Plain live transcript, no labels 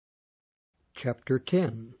Chapter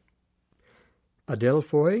 10.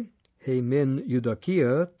 Adelphoi, he min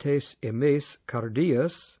Eudokia tes emes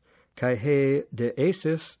cardias, kai he de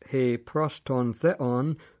esis he proston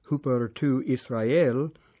theon huper tu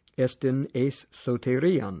Israel, estin es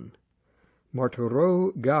soterian.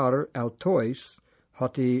 Marturo gar autois,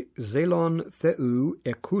 hoti zelon theu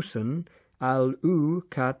ekusen, al u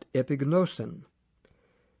kat epignosen.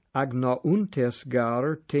 Agnauntes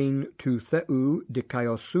gar ten tu theu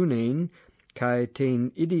dikaiosunein, kai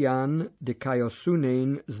ten idian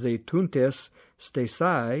dikaiosunein zetuntes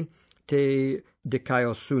stesai, te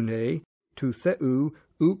dikaiosune tu theu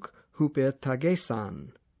uk hupe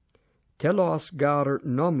tagesan. Telos gar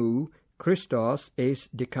nomu Christos es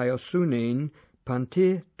dikaiosunein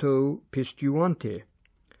panti to pistuante.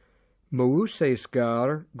 Mooses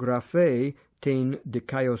gar graphe ten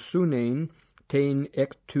dikaiosunein ten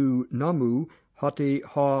ek tu nomu hoti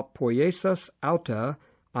ha poiesas auta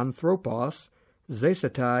anthropos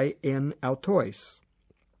zesetai en autois.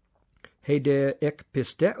 Hede ek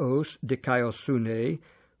pisteos dikaiosune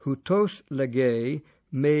hutos lege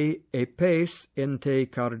me epes ente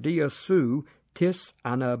cardia su tis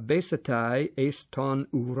anabesetai es ton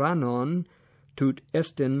uranon tut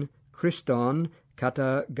estin Christon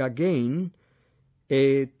kata gagein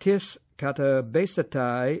e tis kata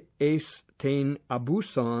besetai es ten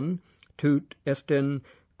abuson tut estin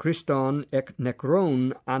Christon ek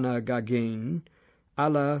necron anagagein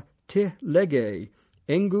ala te lege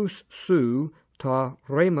engus su ta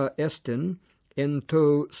rema estin en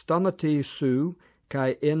to stomati su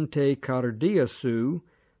kai ente cardia su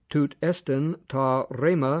tut estin ta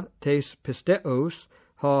rema tes pisteos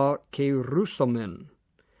ha kerusomen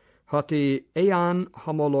hoti ean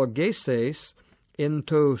homologeses en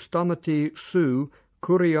to stomati su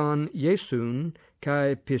kurion Iesun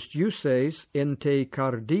kai pistiuses ente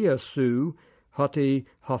cardia su hoti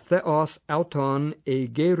hotheos auton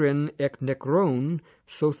egerin ek necron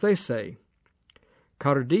sothese.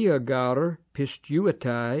 Cardia gar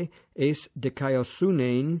pistuetai es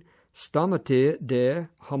dikaiossunein stomate de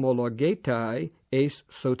homologetai es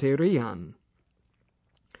soterian.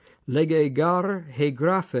 Lege gar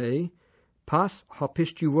hegraphe pas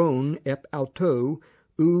hopistuon ep auto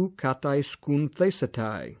u katais kun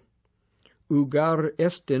thesetai. Ugar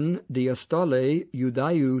estin diastole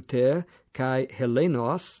Judaiu te kai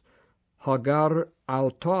Helenos, hagar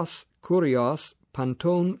autos kurios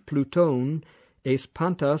panton pluton es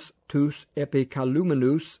pantas tus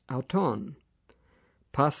epikalumenus auton.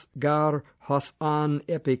 Pas gar hos an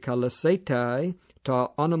epikalesetai ta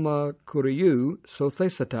onoma kuriu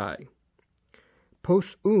sothesetai.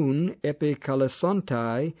 Pos un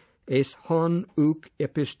epikalesontai es hon uk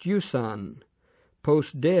epistiusan.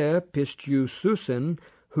 Pos de pistiususen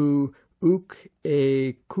hu uk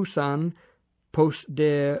e kusan pos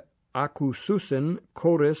de akususen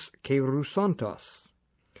chores kerusontos.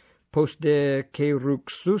 Pos de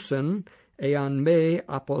keruxusen ean me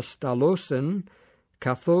apostalosen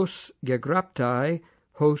kathos gegraptai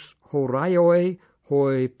hos horaioi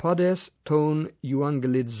hoi podes ton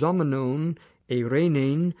euangelizomenon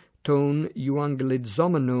erenein ton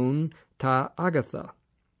euangelizomenon ta agatha.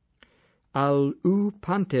 Al u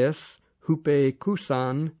pantes hupe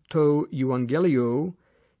kusan to euangelio,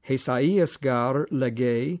 Hesaias gar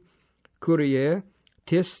lege, curie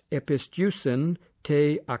tis epistiusen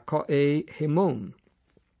te akoe hemon.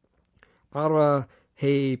 Ara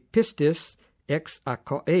he pistis ex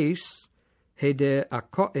akoes, he de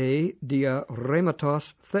akoe dia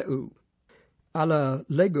rematos theu. Ala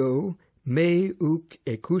lego me uk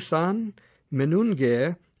ekusan,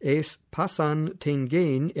 menunge es pasan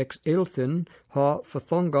tengen ex elthen ha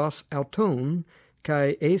fathongos auton,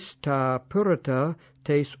 kai es ta purita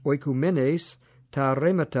tes oikumenes ta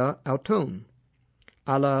remata auton.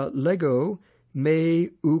 Ala lego me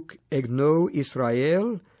uk egno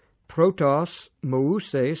Israel, protos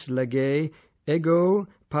Mooses lege ego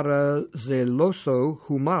para zeloso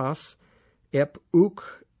humas, ep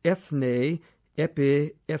uk ethne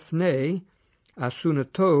epi ethne,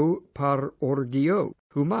 asunato par orgio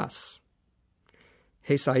humas.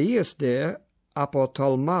 Hesaias de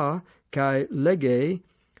apotolma kai lege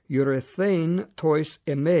eurethein tois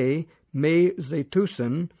eme me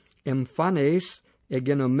zetusen emphanes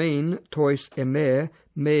egenomen tois eme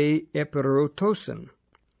me eperotosen.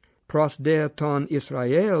 Pros de ton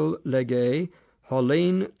Israel lege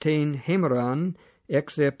holein ten hemeran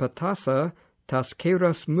exe patasa tas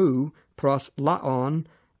keras mu pros laon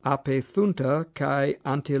apethunta kai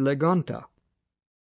antilegonta.